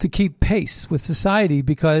points to keep pace with society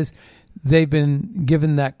because they've been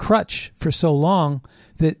given that crutch for so long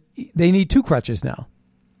that they need two crutches now.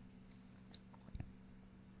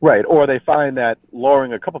 Right, or they find that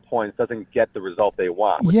lowering a couple points doesn't get the result they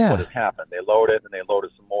want, which is what has happened. They load it, and they load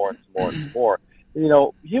it some more and some more and some more.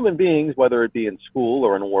 Human beings, whether it be in school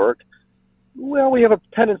or in work, we have a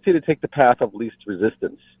tendency to take the path of least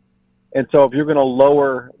resistance. And so if you're going to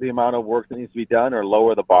lower the amount of work that needs to be done or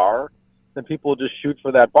lower the bar, then people will just shoot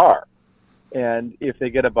for that bar. And if they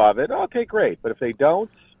get above it, okay, great. But if they don't,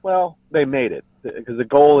 well, they made it. Because the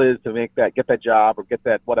goal is to get that job or get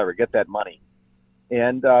that money.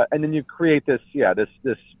 And then you create this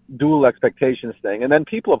dual expectations thing. And then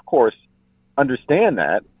people, of course, understand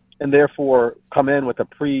that and therefore come in with a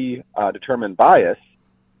predetermined bias,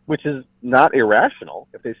 which is not irrational.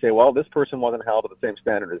 If they say, well, this person wasn't held to the same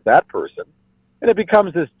standard as that person, and it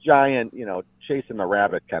becomes this giant, chasing the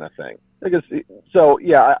rabbit kind of thing. Because, so,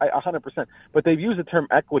 yeah, 100%. But they've used the term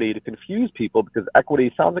equity to confuse people because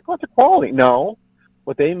equity sounds like, what's equality? No.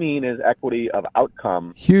 What they mean is equity of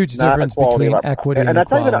outcome. Huge difference between equity and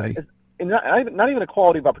equality. Not even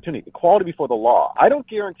equality of opportunity, equality before the law. I don't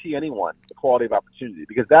guarantee anyone equality of opportunity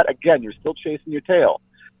because that, again, you're still chasing your tail.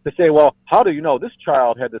 To say, well, how do you know this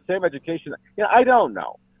child had the same education? I don't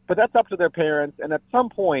know. But that's up to their parents. And at some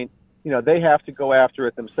point, they have to go after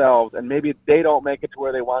it themselves. And maybe they don't make it to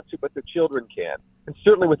where they want to, but their children can. And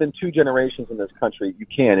certainly within 2 generations in this country, you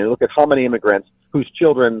can. And look at how many immigrants whose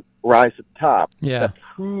children rise to the top. Yeah. That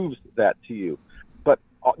proves that to you. But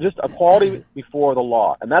just equality before the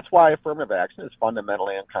law. And that's why affirmative action is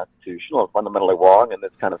fundamentally unconstitutional and fundamentally wrong in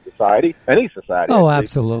this kind of society, any society. Oh,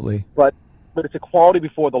 absolutely. But it's equality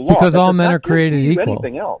before the law. Because all men are created equal.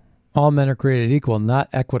 Anything else. All men are created equal, not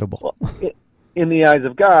equitable. Well, in the eyes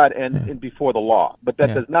of God and before the law. But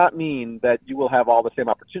that does not mean that you will have all the same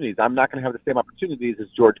opportunities. I'm not going to have the same opportunities as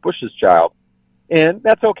George Bush's child. And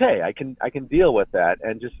that's okay. I can deal with that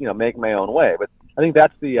and just, make my own way. But I think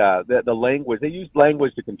that's the language. They use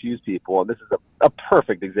language to confuse people, and this is a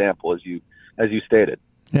perfect example as you stated.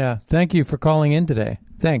 Yeah. Thank you for calling in today.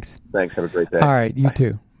 Thanks. Thanks. Have a great day. All right. You Bye.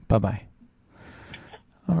 too. Bye-bye.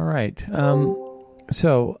 All right.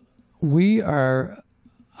 So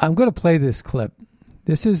I'm going to play this clip.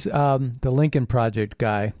 This is the Lincoln Project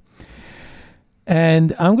guy.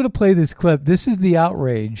 And I'm going to play this clip. This is the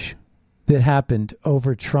outrage that happened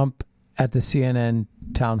over Trump at the CNN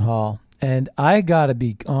town hall. And I got to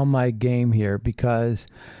be on my game here because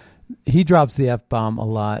he drops the F-bomb a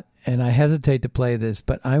lot. And I hesitate to play this,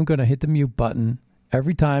 but I'm going to hit the mute button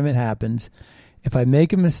every time it happens. If I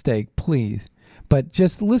make a mistake, please. But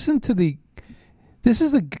just listen to this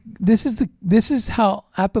is how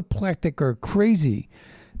apoplectic or crazy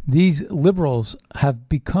these liberals have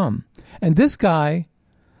become. And this guy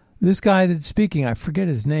that's speaking, I forget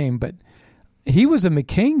his name, but he was a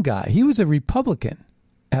McCain guy. He was a Republican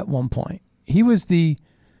at one point. He was the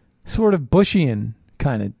sort of Bushian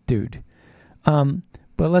kind of dude. But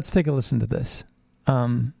let's take a listen to this.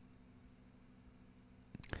 I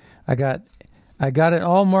got it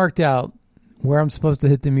all marked out where I'm supposed to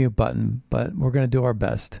hit the mute button, but we're going to do our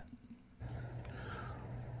best.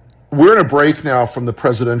 We're in a break now from the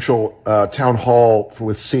presidential town hall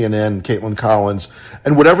with CNN, Kaitlan Collins,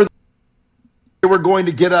 and whatever they were going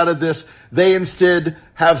to get out of this, they instead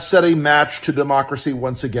have set a match to democracy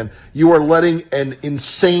once again. You are letting an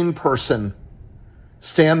insane person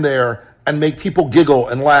stand there and make people giggle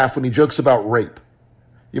and laugh when he jokes about rape.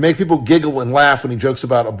 You make people giggle and laugh when he jokes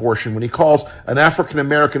about abortion, when he calls an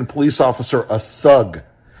African-American police officer a thug.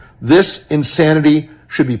 This insanity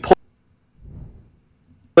should be public.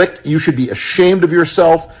 You should be ashamed of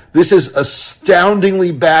yourself. This is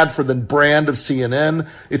astoundingly bad for the brand of CNN.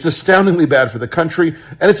 It's astoundingly bad for the country.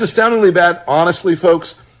 And it's astoundingly bad, honestly,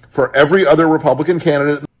 folks, for every other Republican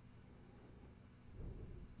candidate.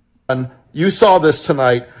 You saw this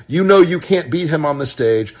tonight. You know you can't beat him on the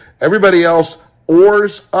stage. Everybody else,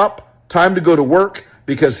 oars up, time to go to work,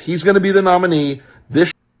 because he's going to be the nominee.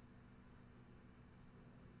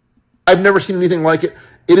 I've never seen anything like it.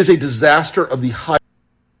 It is a disaster of the highest.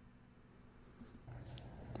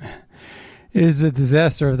 It is a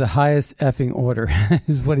disaster of the highest effing order,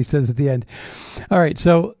 is what he says at the end. All right,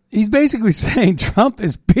 so he's basically saying Trump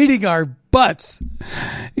is beating our butts.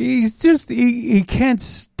 He's just, he can't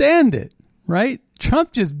stand it, right?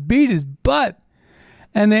 Trump just beat his butt.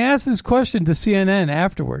 And they asked this question to CNN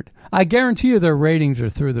afterward. I guarantee you their ratings are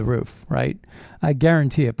through the roof, right? I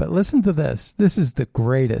guarantee it. But listen to this. This is the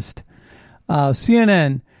greatest.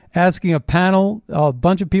 CNN asking a panel, a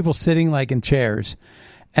bunch of people sitting like in chairs,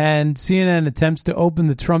 and CNN attempts to open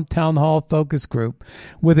the Trump town hall focus group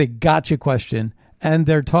with a gotcha question, and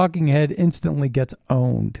their talking head instantly gets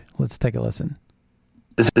owned. Let's take a listen.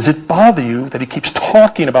 Does it bother you that he keeps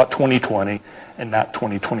talking about 2020 and not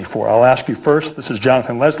 2024? I'll ask you first. This is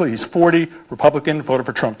Jonathan Leslie. He's 40, Republican, voted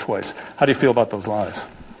for Trump twice. How do you feel about those lies?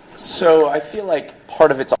 So I feel like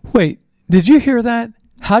part of it's... Wait, did you hear that?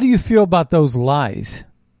 How do you feel about those lies?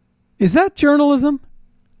 Is that journalism?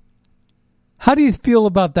 How do you feel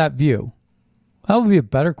about that view? That would be a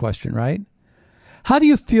better question, right? How do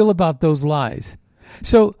you feel about those lies?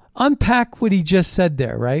 So unpack what he just said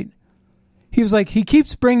there, right? He was like, he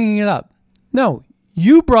keeps bringing it up. No,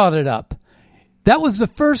 you brought it up. That was the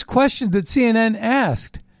first question that CNN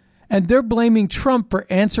asked, and they're blaming Trump for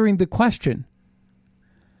answering the question.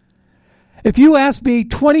 If you ask me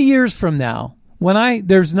 20 years from now,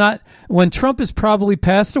 when Trump has probably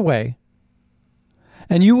passed away,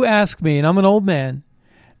 and you ask me, and I'm an old man,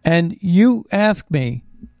 and you ask me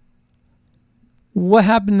what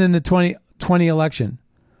happened in the 2020 election,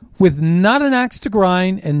 with not an axe to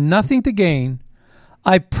grind and nothing to gain,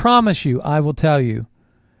 I promise you, I will tell you,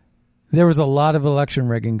 there was a lot of election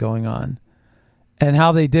rigging going on. And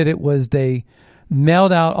how they did it was they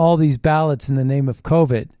mailed out all these ballots in the name of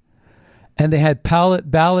COVID, and they had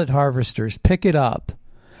ballot harvesters pick it up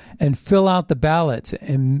and fill out the ballots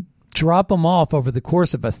and drop them off over the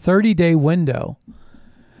course of a 30-day window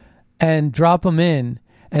and drop them in.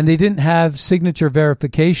 And they didn't have signature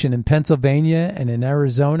verification in Pennsylvania and in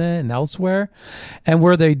Arizona and elsewhere. And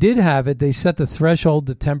where they did have it, they set the threshold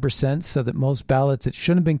to 10% so that most ballots that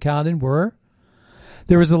shouldn't have been counted were.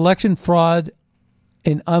 There was election fraud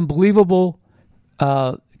in unbelievable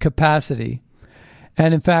capacity.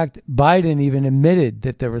 And in fact, Biden even admitted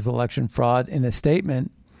that there was election fraud in a statement.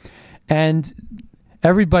 And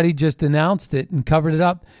everybody just announced it and covered it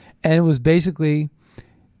up. And it was basically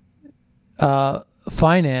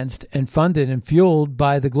financed and funded and fueled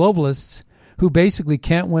by the globalists, who basically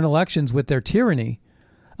can't win elections with their tyranny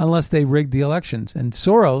unless they rig the elections. And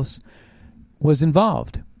Soros was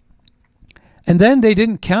involved. And then they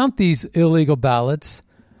didn't count these illegal ballots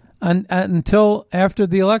until after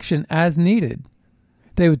the election as needed.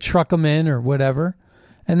 They would truck them in or whatever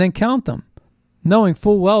and then count them, knowing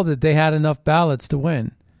full well that they had enough ballots to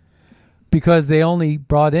win, because they only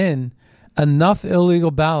brought in enough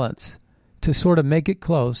illegal ballots to sort of make it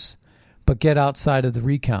close, but get outside of the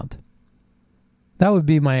recount. That would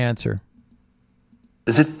be my answer.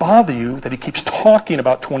 Does it bother you that he keeps talking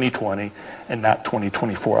about 2020 and not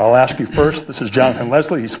 2024? I'll ask you first. This is Jonathan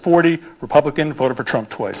Leslie. He's 40, Republican, voted for Trump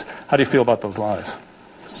twice. How do you feel about those lies?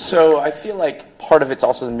 So I feel like part of it's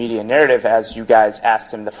also the media narrative, as you guys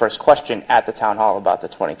asked him the first question at the town hall about the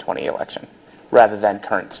 2020 election, rather than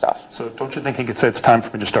current stuff. So don't you think he could say it's time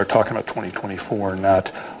for me to start talking about 2024 and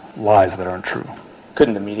not lies that aren't true?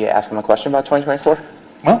 Couldn't the media ask him a question about 2024?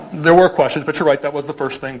 Well, there were questions, but you're right, that was the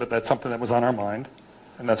first thing, but that's something that was on our mind,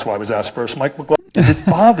 and that's why I was asked first. Mike McGlow, does it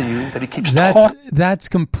bother you that he keeps talking? That's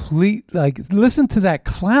complete, like, listen to that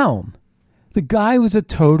clown. The guy was a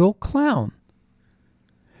total clown.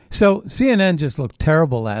 So CNN just looked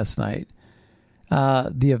terrible last night.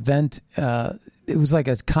 The event, it was like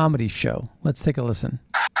a comedy show. Let's take a listen.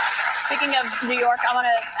 Speaking of New York, I want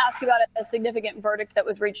to ask you about a significant verdict that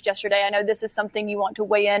was reached yesterday. I know this is something you want to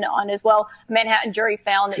weigh in on as well. A Manhattan jury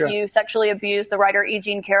found that you sexually abused the writer E.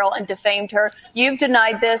 Jean Carroll and defamed her. You've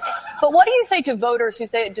denied this. But what do you say to voters who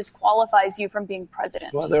say it disqualifies you from being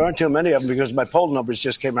president? Well, there aren't too many of them because my poll numbers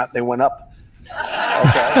just came out. They went up.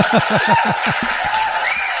 Okay.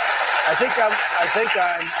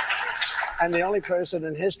 I'm the only person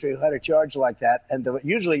in history who had a charge like that. And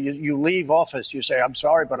usually you leave office, you say, I'm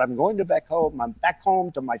sorry, but I'm going back home. I'm back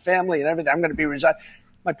home to my family and everything. I'm going to be resigned.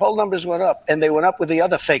 My poll numbers went up, and they went up with the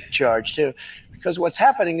other fake charge, too. Because what's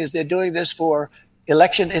happening is they're doing this for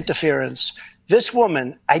election interference. This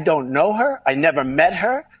woman, I don't know her. I never met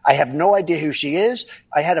her. I have no idea who she is.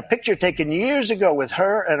 I had a picture taken years ago with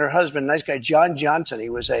her and her husband, nice guy, John Johnson. He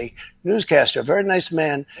was a newscaster, a very nice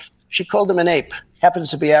man. She called him an ape.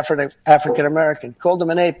 Happens to be African-American. Called him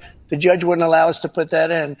an ape. The judge wouldn't allow us to put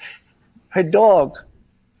that in. Her dog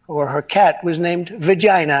or her cat was named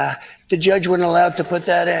Vagina. The judge wouldn't allow to put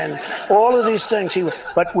that in. All of these things.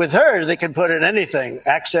 But with her, they can put in anything.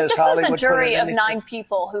 Access, Hollywood. This was a jury of 9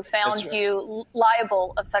 people who found you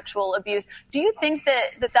liable of sexual abuse. Do you think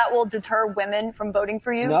that will deter women from voting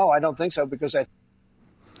for you? No, I don't think so, because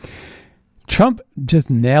Trump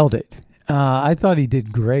just nailed it. I thought he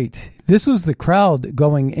did great. This was the crowd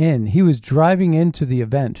going in. He was driving into the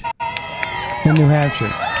event in New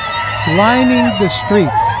Hampshire, lining the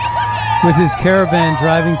streets with his caravan,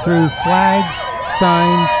 driving through flags,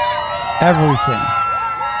 signs, everything.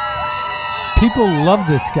 People love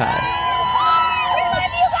this guy.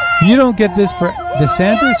 You don't get this for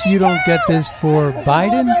DeSantis. You don't get this for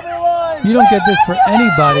Biden. You don't get this for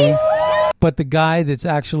anybody but the guy that's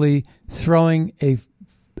actually throwing a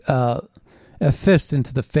fist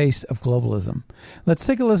into the face of globalism. Let's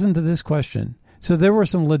take a listen to this question. So there were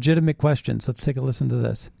some legitimate questions. Let's take a listen to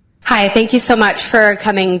this. Hi, thank you so much for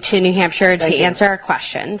coming to New Hampshire to answer our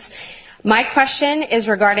questions. My question is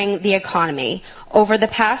regarding the economy. Over the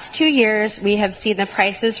past 2 years, we have seen the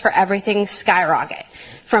prices for everything skyrocket.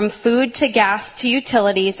 From food to gas to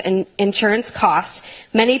utilities and insurance costs,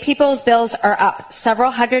 many people's bills are up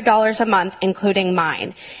several $100s a month, including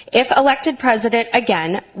mine. If elected president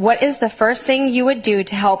again, what is the first thing you would do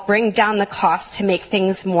to help bring down the cost to make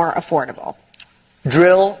things more affordable?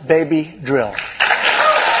 Drill, baby, drill.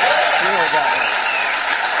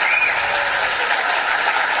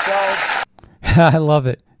 I love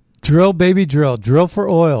it. Drill, baby, drill. Drill for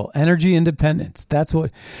oil. Energy independence. That's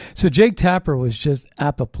what. So Jake Tapper was just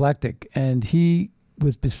apoplectic, and he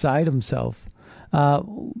was beside himself.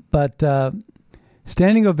 But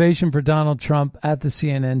standing ovation for Donald Trump at the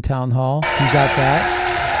CNN town hall. You got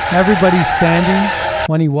that. Everybody's standing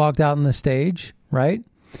when he walked out on the stage, right?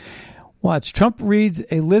 Watch. Trump reads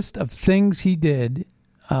a list of things he did.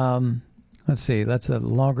 Let's see. That's a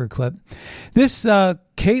longer clip. This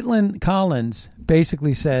Kaitlan Collins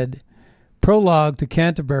basically said, prologue to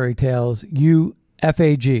Canterbury Tales, you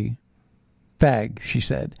fag, fag, she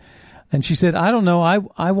said. And she said, I don't know, I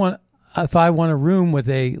want a room with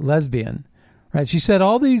a lesbian, right? She said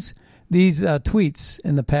all these tweets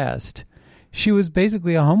in the past. She was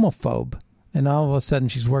basically a homophobe, and all of a sudden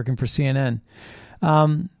she's working for CNN.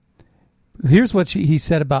 Here's what he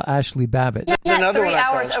said about Ashley Babbitt. Yeah, 3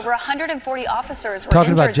 hours, over 140 officers were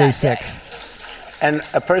talking injured about J6. And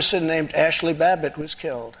a person named Ashley Babbitt was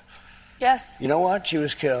killed. Yes. You know what? She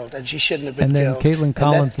was killed, and she shouldn't have been killed. And then Kaitlan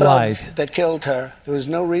Collins lies. That killed her. There was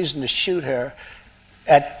no reason to shoot her.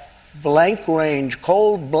 At blank range,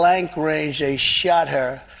 cold blank range, they shot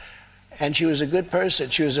her, and she was a good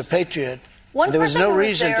person. She was a patriot. There was no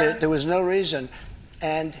reason.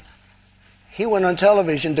 And he went on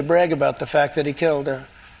television to brag about the fact that he killed her.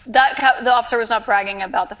 The officer was not bragging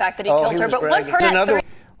about the fact that he killed her, but one person.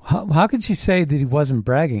 How could she say that he wasn't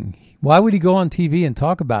bragging? Why would he go on TV and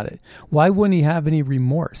talk about it? Why wouldn't he have any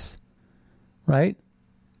remorse? Right?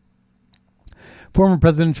 Former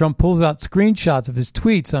President Trump pulls out screenshots of his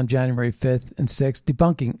tweets on January 5th and 6th,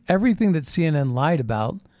 debunking everything that CNN lied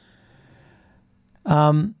about.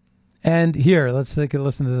 And here, let's take a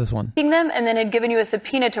listen to this one. Them and then had given you a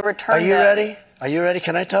subpoena to return them. Are you ready? Are you ready?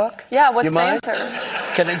 Can I talk? Yeah, what's the answer?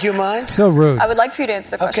 Do you mind? So rude. I would like for you to answer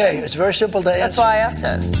the question. Okay, it's very simple to answer. That's why I asked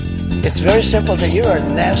it. It's very simple you're a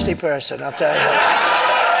nasty person, I'll tell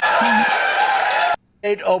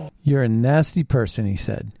you. You're a nasty person, he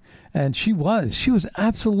said. And she was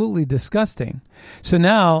absolutely disgusting. So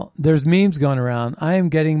now there's memes going around. I am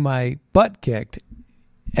getting my butt kicked.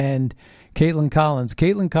 And Kaitlan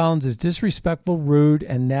Collins is disrespectful, rude,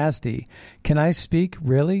 and nasty. Can I speak?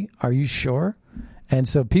 Really? Are you sure? And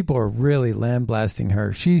so people are really lambasting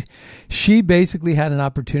her. She basically had an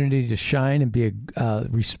opportunity to shine and be a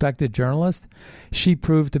respected journalist. She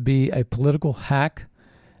proved to be a political hack,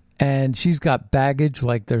 and she's got baggage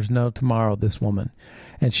like there's no tomorrow, this woman.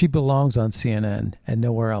 And she belongs on CNN and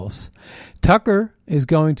nowhere else. Tucker is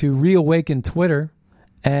going to reawaken Twitter.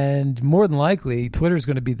 And more than likely, Twitter is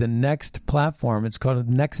going to be the next platform. It's called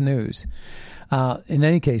Next News. In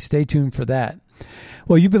any case, stay tuned for that.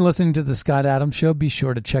 Well, you've been listening to The Scott Adams Show. Be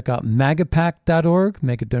sure to check out magapack.org.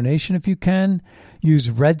 Make a donation if you can. Use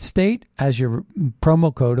Red State as your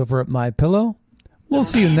promo code over at MyPillow. We'll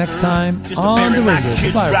see you next time on the radio.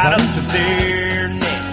 Goodbye, everybody.